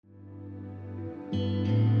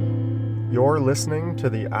You're listening to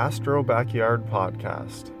the Astrobackyard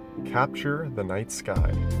podcast. Capture the night sky.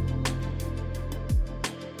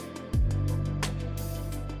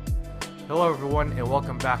 Hello everyone, and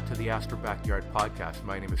welcome back to the Astrobackyard podcast.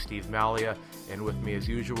 My name is Steve Malia, and with me as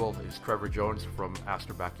usual is Trevor Jones from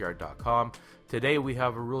Astrobackyard.com. Today we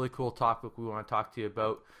have a really cool topic we want to talk to you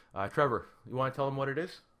about. Trevor, you want to tell them what it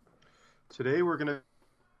is? Today we're going to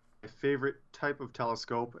my favorite type of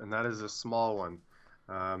telescope, and that is a small one.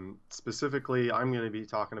 Specifically, I'm going to be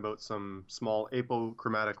talking about some small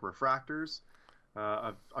apochromatic refractors.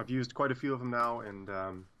 I've used quite a few of them now, and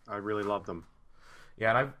I really love them.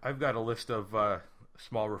 Yeah, and I've got a list of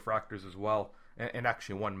small refractors as well, and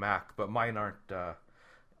actually one Mac, but mine aren't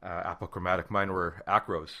apochromatic. Mine were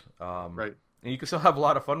acros. Right. And you can still have a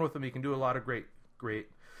lot of fun with them. You can do a lot of great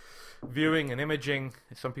viewing and imaging.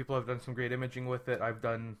 Some people have done some great imaging with it. I've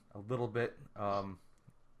done a little bit.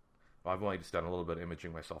 Well, I've only just done a little bit of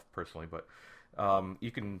imaging myself personally, but you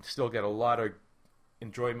can still get a lot of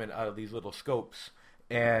enjoyment out of these little scopes,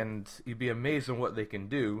 and you'd be amazed at what they can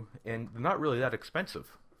do, and they're not really that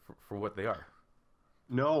expensive for what they are.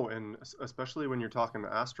 No, and especially when you're talking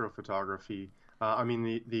astrophotography.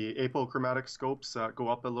 The apochromatic scopes go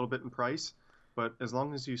up a little bit in price, but as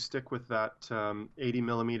long as you stick with that 80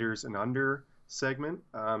 millimeters and under segment,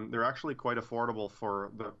 they're actually quite affordable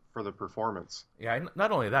for the performance. Yeah,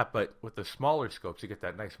 not only that, but with the smaller scopes, you get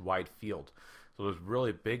that nice wide field. So those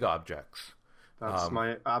really big objects. That's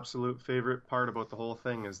my absolute favorite part about the whole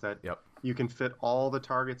thing is that you can fit all the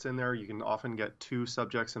targets in there. You can often get two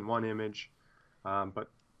subjects in one image, but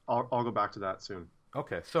I'll go back to that soon.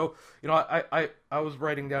 Okay, so I was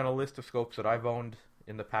writing down a list of scopes that I've owned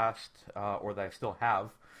in the past, or that I still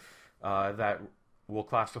have, that will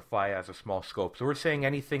classify as a small scope. So we're saying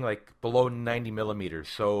anything like below 90 millimeters,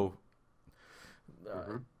 so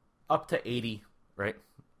up to 80, right?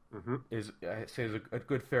 Is a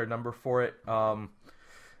good fair number for it.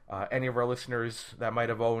 Any of our listeners that might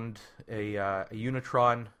have owned a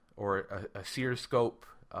Unitron or a Sears scope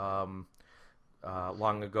long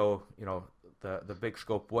ago, the big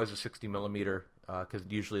scope was a 60 millimeter, because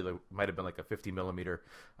usually there might have been like a 50 millimeter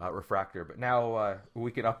refractor, but now we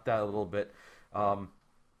can up that a little bit.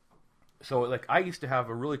 So like I used to have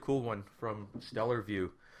a really cool one from Stellar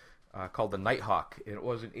View called the Nighthawk, and it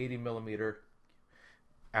was an 80 millimeter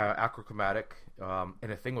achrochromatic, and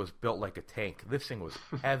the thing was built like a tank. This thing was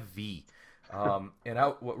heavy.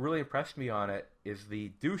 What really impressed me on it is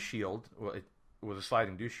the dew shield. Well, it was a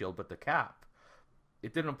sliding dew shield, but the cap,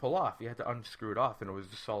 it didn't pull off. You had to unscrew it off, and it was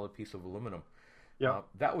a solid piece of aluminum. Yeah,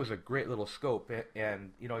 that was a great little scope,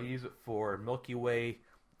 and you use it for Milky Way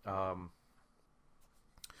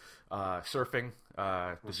surfing,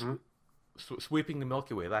 sweeping the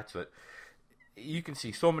Milky Way. That's it. You can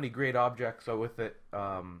see so many great objects with it,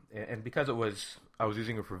 and because I was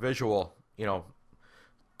using it for visual,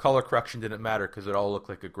 color correction didn't matter because it all looked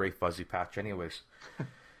like a gray fuzzy patch anyways.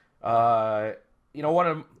 A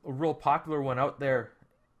real popular one out there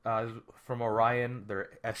from Orion,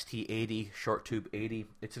 their ST80 short tube 80.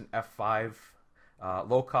 It's an f5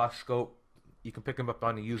 low cost scope. You can pick them up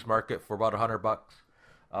on the used market for about $100.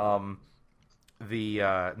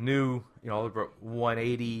 The new, about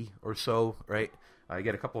 180 or so, right? You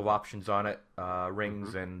get a couple of options on it,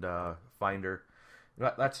 rings and finder.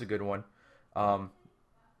 That's a good one.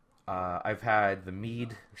 I've had the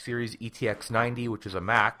Meade Series ETX90, which is a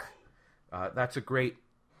Mac. That's a great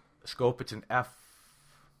scope. It's an I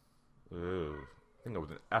think it was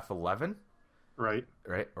an F11, right,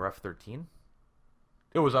 or F13.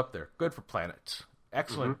 It was up there. Good for planets.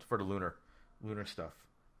 Excellent for the lunar stuff.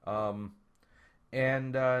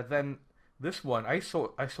 And then this one, I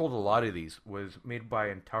sold a lot of these. Was made by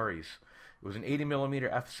Antares. It was an 80 millimeter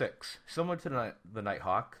f6, similar to the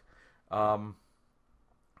Nighthawk.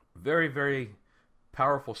 Very, very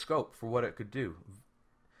powerful scope for what it could do.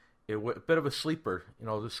 It was a bit of a sleeper.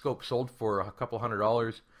 The scope sold for a couple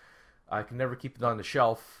 $100. I can never keep it on the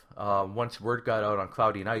shelf. Once word got out on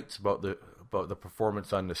cloudy nights about the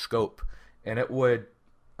performance on the scope, and it would,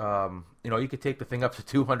 you could take the thing up to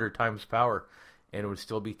 200 times power, and it would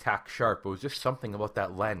still be tack sharp. It was just something about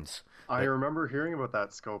that lens. I remember hearing about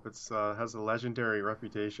that scope. It's has a legendary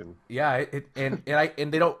reputation. Yeah,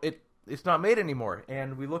 it's not made anymore.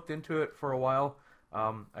 And we looked into it for a while.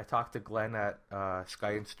 I talked to Glenn at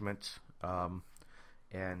Sky Instruments,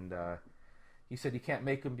 and he said he can't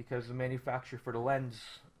make them because the manufacturer for the lens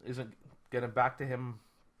isn't getting back to him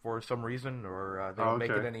for some reason, or they don't make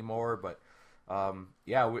it anymore. But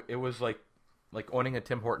it was like owning a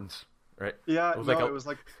Tim Hortons. Right? Yeah, it was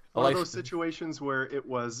like one of those situations where it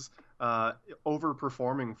was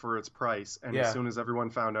overperforming for its price, and as Yeah, soon as everyone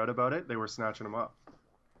found out about it, they were snatching them up.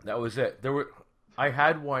 that was it. I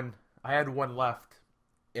had one. I had one left,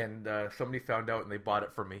 and somebody found out and they bought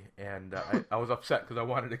it for me, and I was upset because I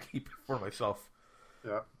wanted to keep it for myself.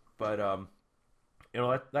 Yeah. But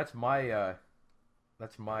that's my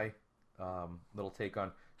little take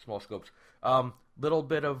on small scopes. Little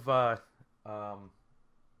bit of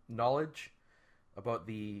knowledge about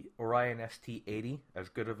the Orion ST80, as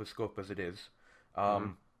good of a scope as it is.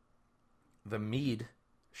 The Meade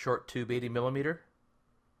short tube 80 millimeter,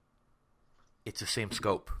 it's the same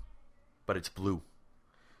scope, but it's blue.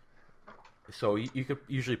 So you could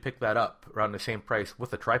usually pick that up around the same price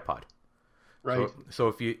with a tripod. Right.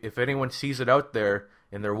 So if anyone sees it out there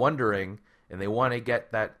and they're wondering and they want to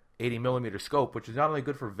get that 80 millimeter scope, which is not only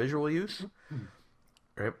good for visual use,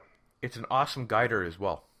 right? It's an awesome guider as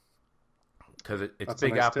well because it's That's a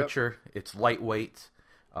big nice aperture, it's lightweight.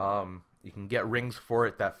 You can get rings for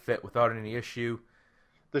it that fit without any issue.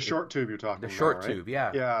 The short tube you're talking The about, short right? tube,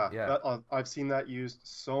 yeah. Yeah. I've seen that used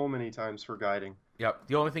so many times for guiding. Yep.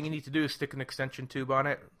 The only thing you need to do is stick an extension tube on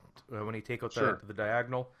it when you take out the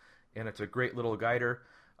diagonal, and it's a great little guider.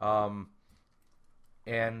 I've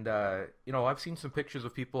seen some pictures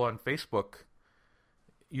of people on Facebook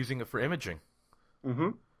using it for imaging. Mm-hmm.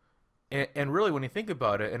 And really, when you think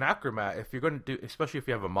about it, an Acromat, if you're going to do, especially if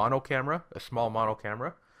you have a mono camera, a small mono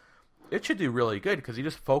camera, it should do really good because you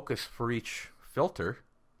just focus for each filter.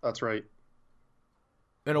 That's right.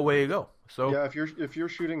 And away you go. So yeah, if you're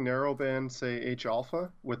shooting narrowband, say H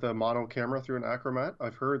alpha with a mono camera through an Acromat,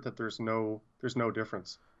 I've heard that there's no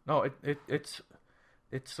difference. No, it's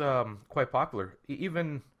quite popular.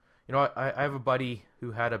 Even I have a buddy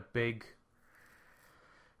who had a big,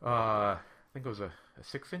 I think it was a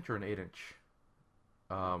 6-inch or an 8-inch.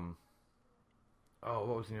 What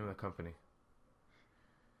was the name of the company?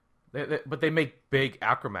 But they make big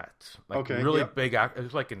Acromats, like really big.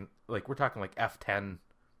 It's like we're talking like F10,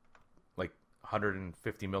 like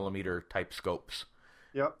 150 millimeter type scopes.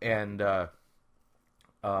 Yep. And the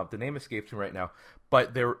name escapes me right now,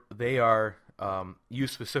 but they are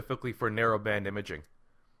used specifically for narrowband imaging.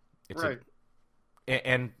 It's right.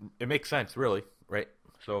 And it makes sense, really, right?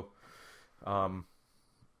 So,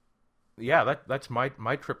 that's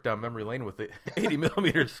my trip down memory lane with the 80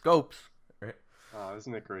 millimeter scopes, right?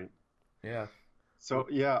 Isn't it great? Yeah. So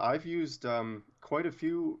yeah, I've used quite a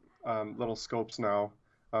few little scopes now.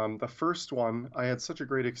 The first one, I had such a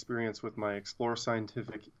great experience with my Explore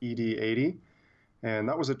Scientific ED80, and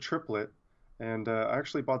that was a triplet. And I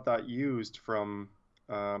actually bought that used from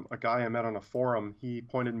a guy I met on a forum. He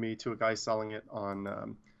pointed me to a guy selling it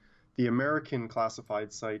on the American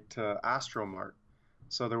classified site Astromart.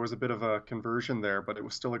 So there was a bit of a conversion there, but it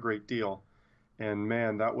was still a great deal. And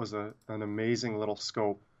man, that was an amazing little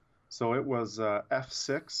scope. So it was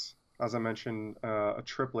f6, as I mentioned, a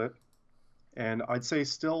triplet. And I'd say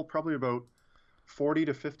still probably about 40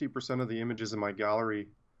 to 50% of the images in my gallery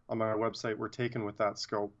on my website were taken with that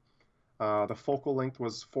scope. The focal length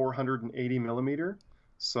was 480 millimeter.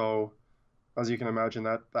 So as you can imagine,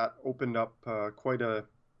 that opened up quite a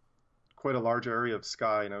large area of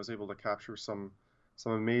sky, and I was able to capture some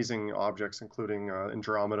amazing objects, including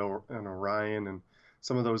Andromeda and Orion, and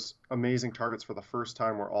some of those amazing targets for the first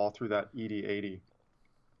time were all through that ED80.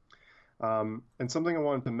 And something I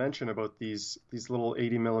wanted to mention about these little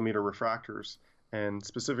 80 millimeter refractors, and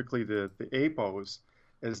specifically the APOs,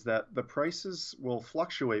 is that the prices will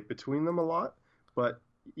fluctuate between them a lot, but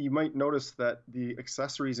you might notice that the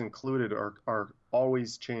accessories included are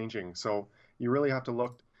always changing. So you really have to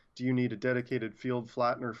look, do you need a dedicated field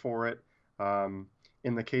flattener for it?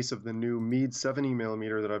 In the case of the new Meade 70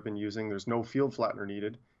 millimeter that I've been using, there's no field flattener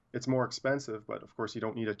needed. It's more expensive, but of course you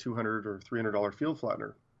don't need a $200 or $300 field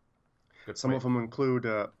flattener. Some of them include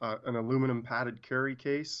an aluminum padded carry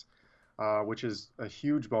case, which is a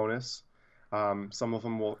huge bonus. Some of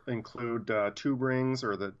them will include tube rings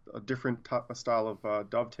or a different style of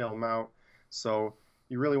dovetail mount. So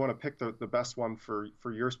you really want to pick the best one for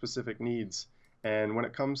your specific needs. And when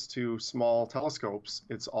it comes to small telescopes,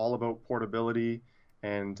 it's all about portability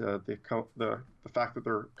and the fact that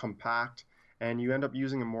they're compact, and you end up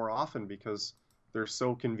using them more often because they're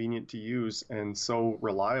so convenient to use and so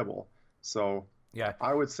reliable. So yeah,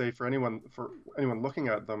 I would say for anyone looking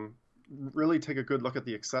at them, really take a good look at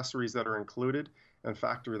the accessories that are included and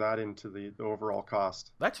factor that into the overall cost.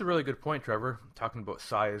 That's a really good point, Trevor. Talking about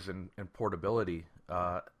size and portability,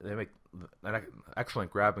 they make an excellent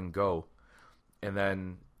grab and go. And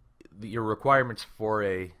then your requirements for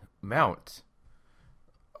a mount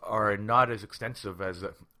are not as extensive as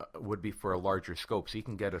it would be for a larger scope. So you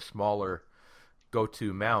can get a smaller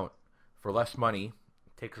go-to mount for less money,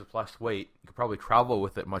 takes up less weight. You could probably travel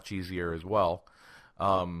with it much easier as well,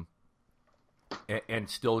 and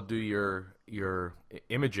still do your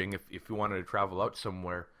imaging if you wanted to travel out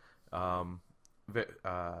somewhere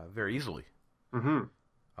very easily. Mm-hmm.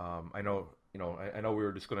 I know I know we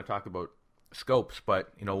were just going to talk about scopes,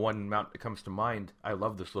 but one mount that comes to mind. I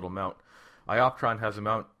love this little mount. Ioptron has a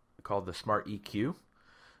mount called the Smart EQ.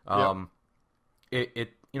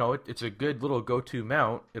 It's a good little go-to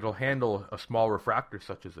mount. It'll handle a small refractor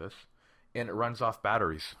such as this, and it runs off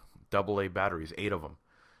batteries, AA batteries, 8 of them,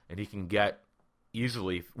 and you can get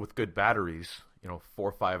easily with good batteries, 4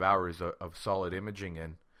 or 5 hours of solid imaging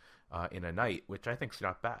in a night, which I think is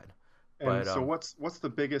not bad. And so what's the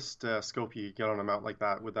biggest scope you get on a mount like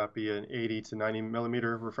that? Would that be an 80 to 90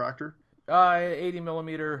 millimeter refractor? 80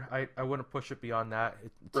 millimeter. I wouldn't push it beyond that.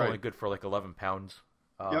 It's Right. only good for like 11 pounds.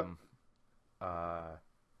 Yep.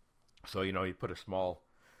 So you put a small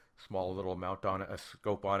little mount on it, a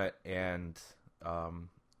scope on it, and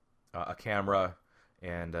a camera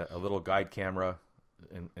and a little guide camera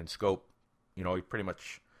and scope. You're pretty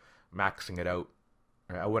much maxing it out.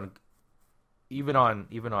 I wouldn't even on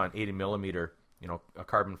 80 millimeter. A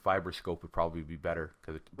carbon fiber scope would probably be better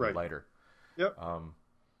because it can be lighter. Yep.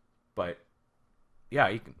 But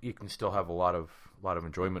yeah, you can still have a lot of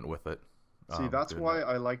enjoyment with it. See, that's why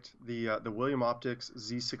I liked the William Optics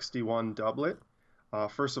Z61 doublet.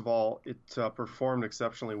 First of all, it performed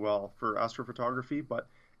exceptionally well for astrophotography, but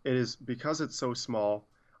it is because it's so small.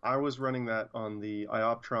 I was running that on the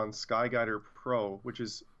Ioptron Skyguider Pro, which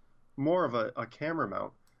is more of a camera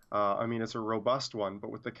mount. I mean, it's a robust one,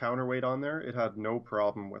 but with the counterweight on there, it had no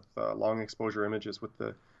problem with long exposure images with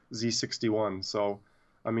the Z61. So,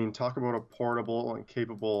 I mean, talk about a portable and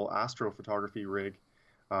capable astrophotography rig.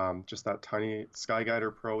 Just that tiny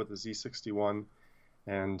Skyguider Pro with the Z61,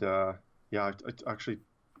 and actually,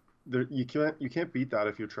 you can't beat that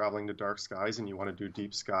if you're traveling to dark skies and you want to do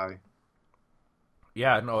deep sky.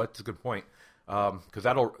 Yeah, no, that's a good point. Because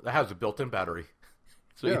that has a built-in battery,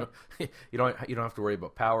 so Yeah. you don't have to worry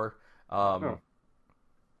about power. No.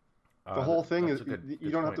 The whole thing is That's a you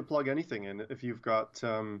good don't have point. to plug anything in. If you've got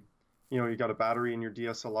you got a battery in your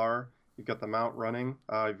DSLR, you've got the mount running,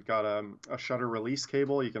 you've got a shutter release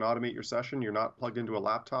cable, you can automate your session. You're not plugged into a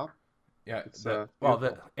laptop. Yeah, It's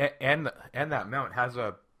well, and that mount has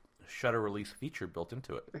a shutter release feature built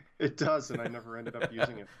into it. it does, and I never ended up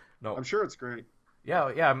using it. No, I'm sure it's great.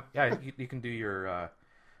 yeah. You can do your.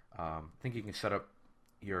 I think you can set up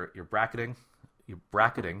your bracketing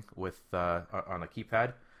with on a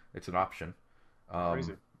keypad. It's an option,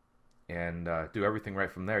 Crazy. and do everything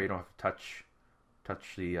right from there. You don't have to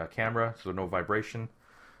touch the camera, so no vibration,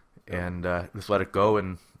 and just let it go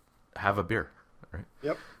and have a beer. Right?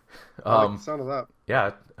 Yep. I like the sound of that.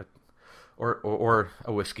 Yeah, or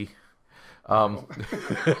a whiskey, or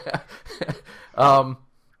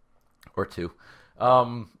two.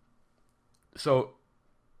 So,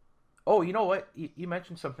 you know what? You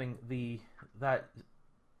mentioned something. That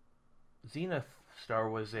Zenith Star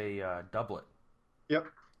was a doublet, Yep.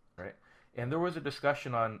 right? And there was a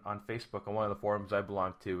discussion on Facebook on one of the forums I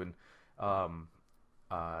belong to, and there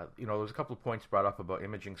was a couple of points brought up about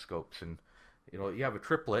imaging scopes, and you have a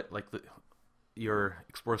triplet, like your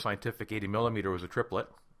Explore Scientific 80 millimeter was a triplet,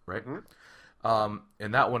 right? Mm-hmm.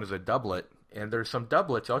 And that one is a doublet, and there's some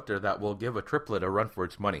doublets out there that will give a triplet a run for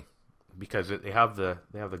its money because they have the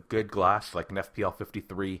good glass, like an FPL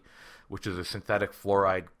 53, which is a synthetic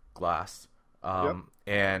fluoride glass,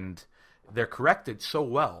 and they're corrected so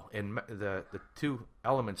well, and the two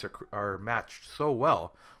elements are matched so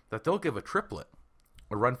well that they'll give a triplet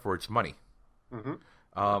a run for its money.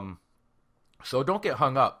 Mm-hmm. So don't get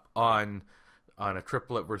hung up on a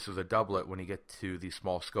triplet versus a doublet when you get to these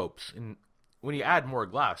small scopes. And when you add more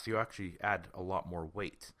glass, you actually add a lot more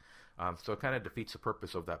weight. So it kind of defeats the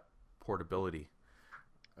purpose of that portability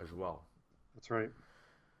as well. That's right.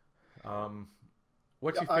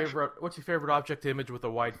 What's your favorite object to image with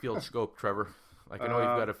a wide field scope, Trevor? Like I know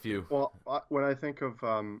you've got a few. Well, when I think of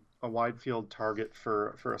a wide field target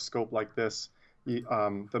for a scope like this, the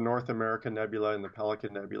North American Nebula and the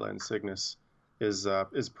Pelican Nebula in Cygnus is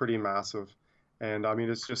pretty massive, and I mean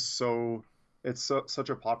it's just such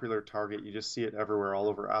a popular target. You just see it everywhere, all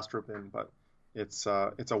over Astrobin. But it's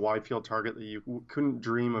a wide field target that you couldn't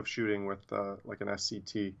dream of shooting with like an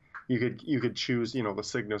SCT. You could choose the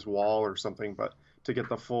Cygnus wall or something, but to get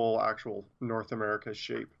the full actual North America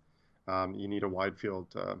shape, you need a wide field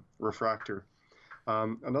refractor.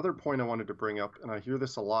 Another point I wanted to bring up, and I hear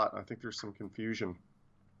this a lot, I think there's some confusion,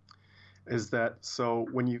 is that so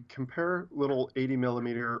when you compare little 80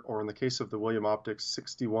 millimeter, or in the case of the William Optics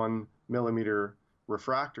 61 millimeter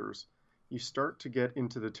refractors, you start to get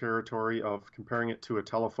into the territory of comparing it to a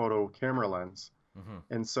telephoto camera lens. Mm-hmm.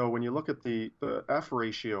 And so when you look at the f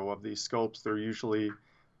ratio of these scopes, they're usually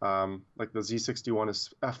like the Z61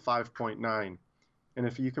 is f5.9. And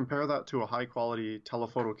if you compare that to a high quality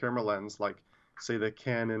telephoto camera lens, like say the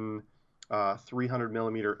Canon 300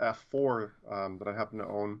 millimeter f4 that I happen to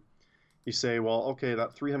own, you say, well, okay,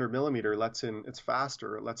 that 300 millimeter it's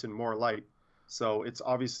faster, it lets in more light. So it's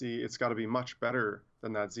got to be much better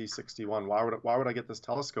than that Z61. Why would I get this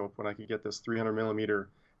telescope when I could get this 300 millimeter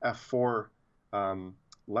f4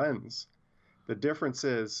 lens? The difference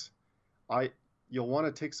is, you'll want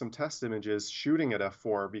to take some test images shooting at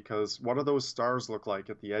f4, because what do those stars look like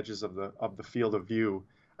at the edges of the field of view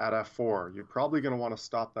at f4? You're probably going to want to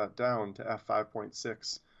stop that down to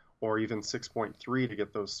f5.6 or even 6.3 to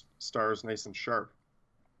get those stars nice and sharp.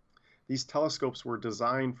 These telescopes were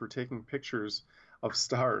designed for taking pictures of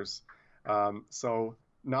stars. So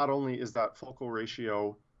not only is that focal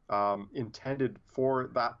ratio intended for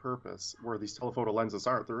that purpose, where these telephoto lenses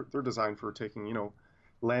aren't, they're designed for taking,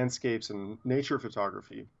 landscapes and nature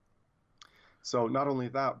photography. So not only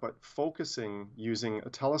that, but focusing using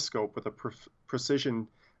a telescope with a precision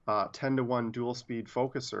 10-to-1 dual speed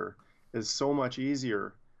focuser is so much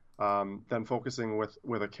easier than focusing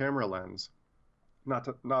with a camera lens.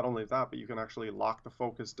 Not only that, but you can actually lock the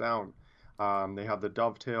focus down. They have the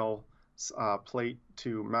dovetail plate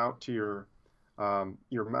to mount to your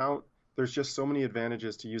mount. There's just so many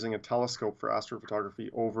advantages to using a telescope for astrophotography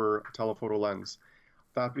over a telephoto lens.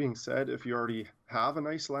 That being said, if you already have a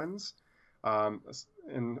nice lens,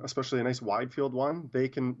 and especially a nice wide field one, they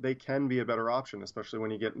can be a better option, especially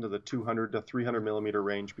when you get into the 200 to 300 millimeter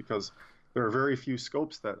range, because there are very few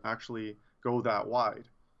scopes that actually go that wide.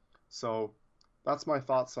 So that's my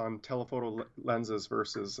thoughts on telephoto lenses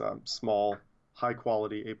versus small,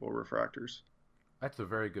 high-quality apo-refractors. That's a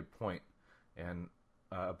very good point, and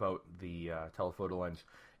about the telephoto lens.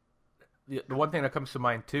 The one thing that comes to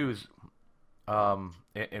mind too is,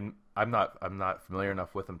 and I'm not familiar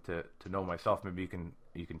enough with them to know myself. Maybe you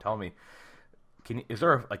can tell me. Is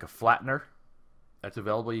there a flattener that's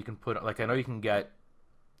available? You can put, like, I know you can get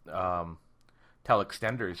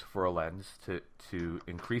teleextenders for a lens to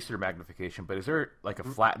increase their magnification, but is there like a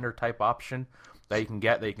flattener type option that you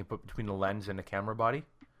can put between the lens and the camera body?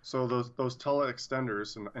 So those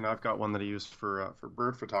teleextenders, and I've got one that I use for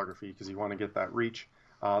bird photography, because you want to get that reach.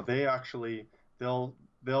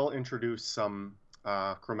 They'll introduce some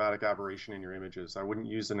chromatic aberration in your images. I wouldn't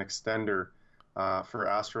use an extender for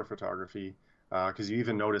astrophotography, because you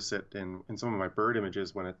even notice it in some of my bird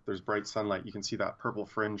images when there's bright sunlight. You can see that purple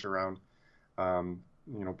fringe around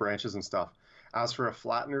branches and stuff. As for a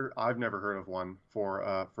flattener, I've never heard of one for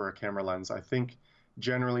a camera lens. I think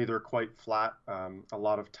generally they're quite flat. A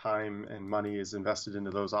lot of time and money is invested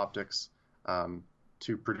into those optics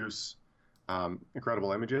to produce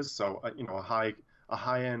incredible images. So a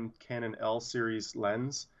high-end Canon L series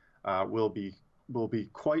lens will be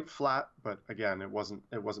quite flat, but again, it wasn't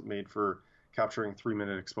made for capturing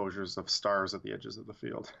 3-minute exposures of stars at the edges of the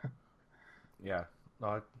field. Yeah,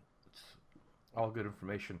 no, it's all good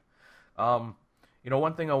information.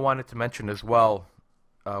 One thing I wanted to mention as well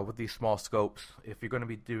with these small scopes, if you're going to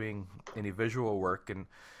be doing any visual work, and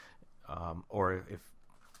or if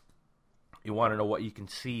you want to know what you can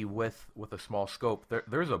see with a small scope,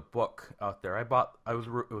 there's a book out there. It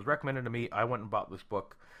was recommended to me. I went and bought this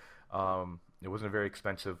book. It wasn't very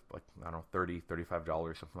expensive, like, I don't know, $30,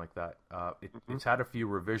 $35, something like that. It's had a few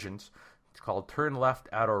revisions. It's called Turn Left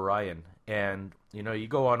at Orion. And, you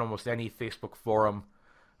go on almost any Facebook forum,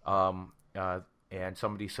 and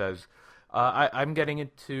somebody says, I'm getting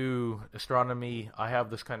into astronomy. I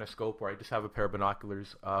have this kind of scope, or I just have a pair of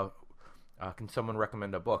binoculars. Can someone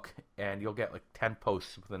recommend a book? And you'll get like 10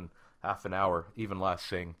 posts within half an hour, even less,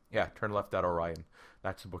 saying, yeah, Turn Left at Orion.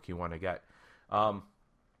 That's the book you want to get.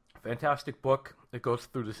 Fantastic book. It goes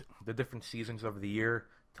through the different seasons of the year,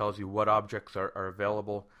 tells you what objects are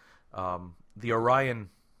available. The Orion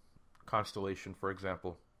constellation, for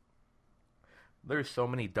example, there's so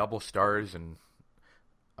many double stars and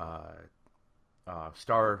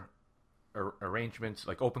star arrangements,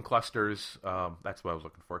 like open clusters. That's what I was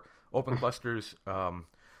looking for. Open clusters,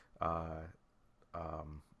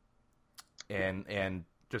 and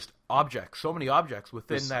just objects. So many objects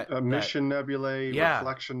within that Mission nebulae, yeah.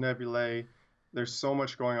 reflection nebulae. There's so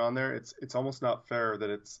much going on there. It's almost not fair that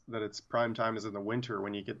it's prime time is in the winter,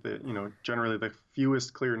 when you get generally the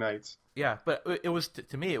fewest clear nights. Yeah, but it was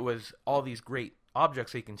to me, it was all these great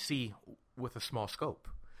objects that you can see with a small scope.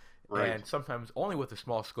 Right. And sometimes only with a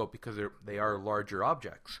small scope, because they are larger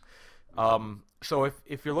objects. So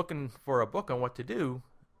if you're looking for a book on what to do,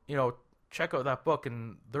 check out that book,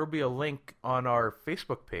 and there'll be a link on our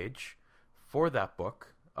Facebook page for that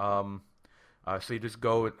book. So you just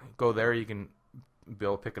go there. You can be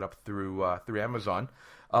able to pick it up through Amazon.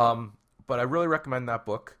 But I really recommend that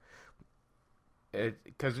book,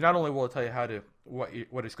 because not only will it tell you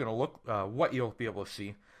what it's going to look, what you'll be able to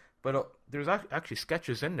see, but there's actually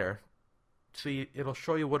sketches in there, so it'll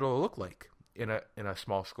show you what it'll look like in a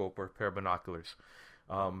small scope or pair of binoculars.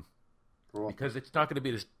 Cool. Because it's not going to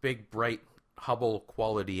be this big, bright Hubble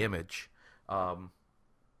quality image.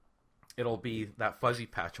 It'll be that fuzzy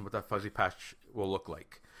patch, and what that fuzzy patch will look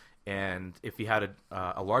like. And if you had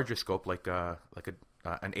a larger scope, like an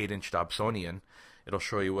 8-inch Dobsonian, it'll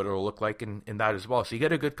show you what it'll look like in that as well. So you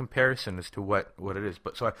get a good comparison as to what it is.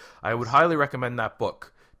 But so I would highly recommend that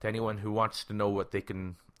book to anyone who wants to know what they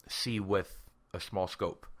can see with a small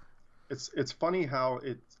scope. It's funny how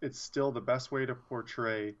it's still the best way to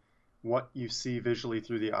portray what you see visually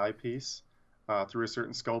through the eyepiece through a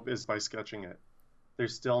certain scope is by sketching it.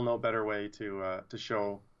 There's still no better way to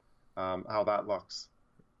show how that looks.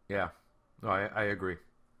 Yeah, no, I agree.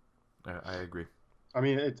 I agree. I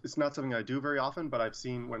mean, it's not something I do very often, but I've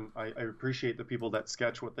seen when I appreciate the people that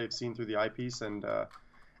sketch what they've seen through the eyepiece, and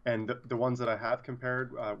the ones that I have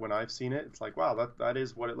compared when I've seen it, it's like, wow, that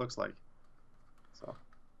is what it looks like. So,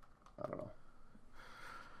 I don't know.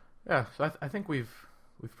 Yeah, so I think we've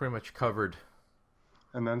pretty much covered.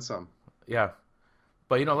 And then some. Yeah.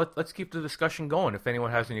 But, let's keep the discussion going. If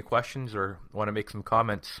anyone has any questions or want to make some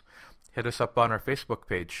comments, hit us up on our Facebook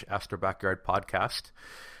page, Astrobackyard Podcast,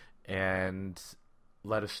 and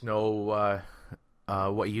let us know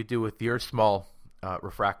what you do with your small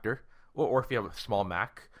refractor, or if you have a small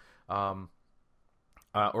Mac, or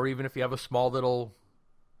even if you have a small little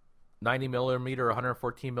 90 millimeter,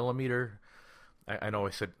 114 millimeter. I know I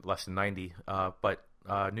said less than 90, but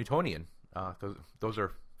Newtonian. Those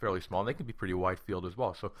are fairly small, and they can be pretty wide field as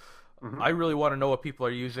well. So I really want to know what people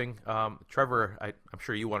are using. Trevor, I'm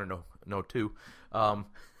sure you want to know too.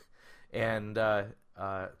 And tell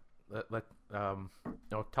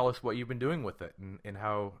us what you've been doing with it, and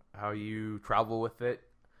how you travel with it.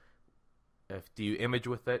 Do you image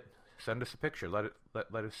with it? Send us a picture. Let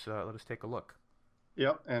us take a look.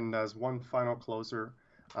 Yep. And as one final closer,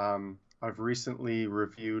 I've recently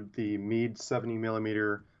reviewed the Meade 70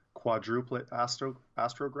 millimeter quadruplet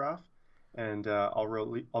astrograph, and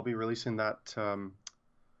I'll be releasing that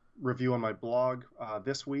review on my blog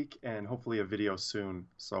this week, and hopefully a video soon.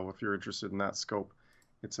 So if you're interested in that scope,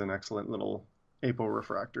 it's an excellent little apo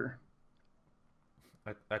refractor.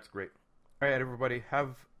 That's great. All right, everybody,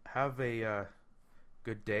 have a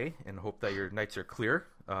good day, and hope that your nights are clear,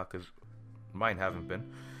 because mine haven't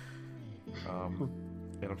been.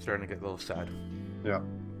 And I'm starting to get a little sad. Yeah.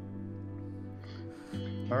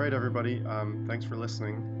 All right, everybody. Thanks for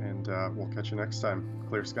listening, and we'll catch you next time.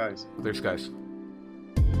 Clear skies. Clear skies.